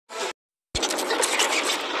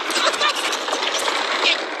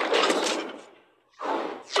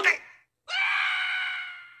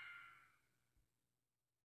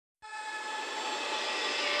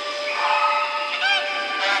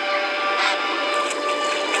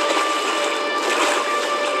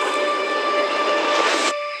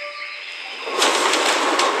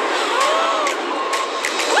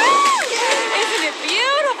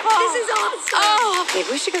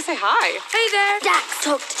least you can say hi. Hey there. Dax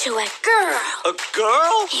talked to a girl. A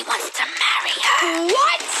girl? He wants to marry her.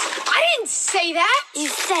 What? I didn't say that. You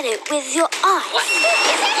said it with your eyes. What?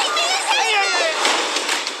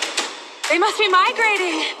 They must be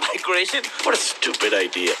migrating. Migration? What a stupid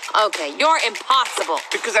idea. Okay, you're impossible.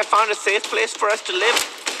 Because I found a safe place for us to live.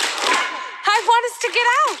 I want us to get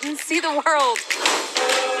out and see the world.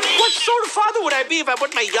 What sort of father would I be if I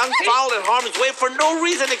put my young child in harm's way for no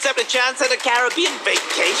reason except a chance at a Caribbean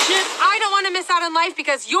vacation? I don't want to miss out on life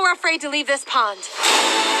because you're afraid to leave this pond.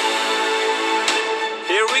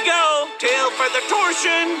 Here we go. Tail feather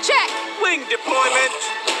torsion. Check. Wing deployment.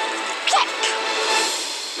 Check.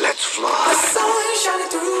 Let's fly. The sun shining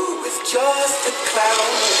through with just a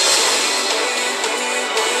cloud.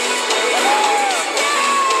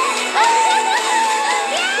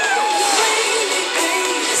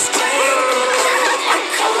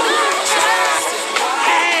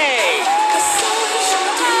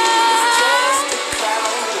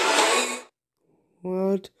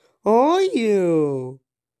 What are you?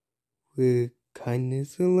 With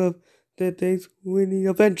kindness and love that takes winning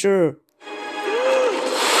adventure.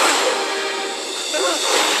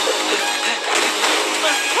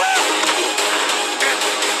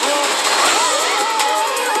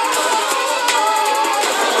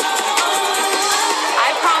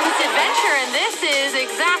 I promised adventure, and this is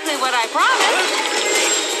exactly what I promised.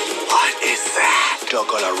 What is that?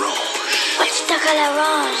 Chocolat rouge. What's the color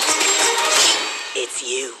orange? It's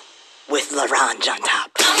you, with L'Orange on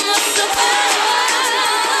top.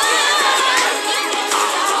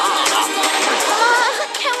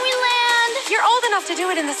 Can we land? You're old enough to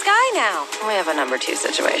do it in the sky now. We have a number 2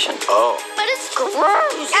 situation. Oh. But it's gross.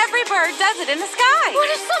 Every bird does it in the sky.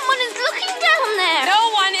 What if someone is looking down there?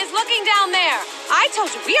 No one is looking down there. I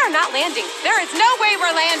told you we are not landing. There is no way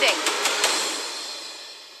we're landing.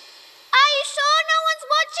 Are you sure no one's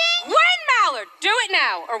watching? Win, Mallard! Do it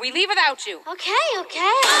now, or we leave without you. Okay,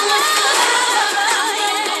 okay.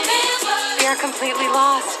 We are completely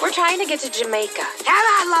lost. We're trying to get to Jamaica. Come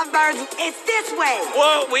on, lovebirds. It's this way.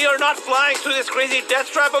 Whoa, we are not flying through this crazy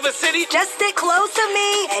death trap of a city. Just stick close to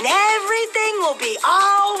me, and everything will be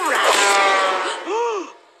all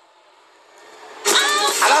right.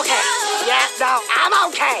 I'm okay. Yeah, no, I'm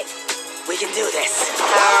okay. We can do this.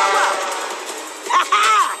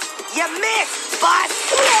 Ha-ha! You missed, bus!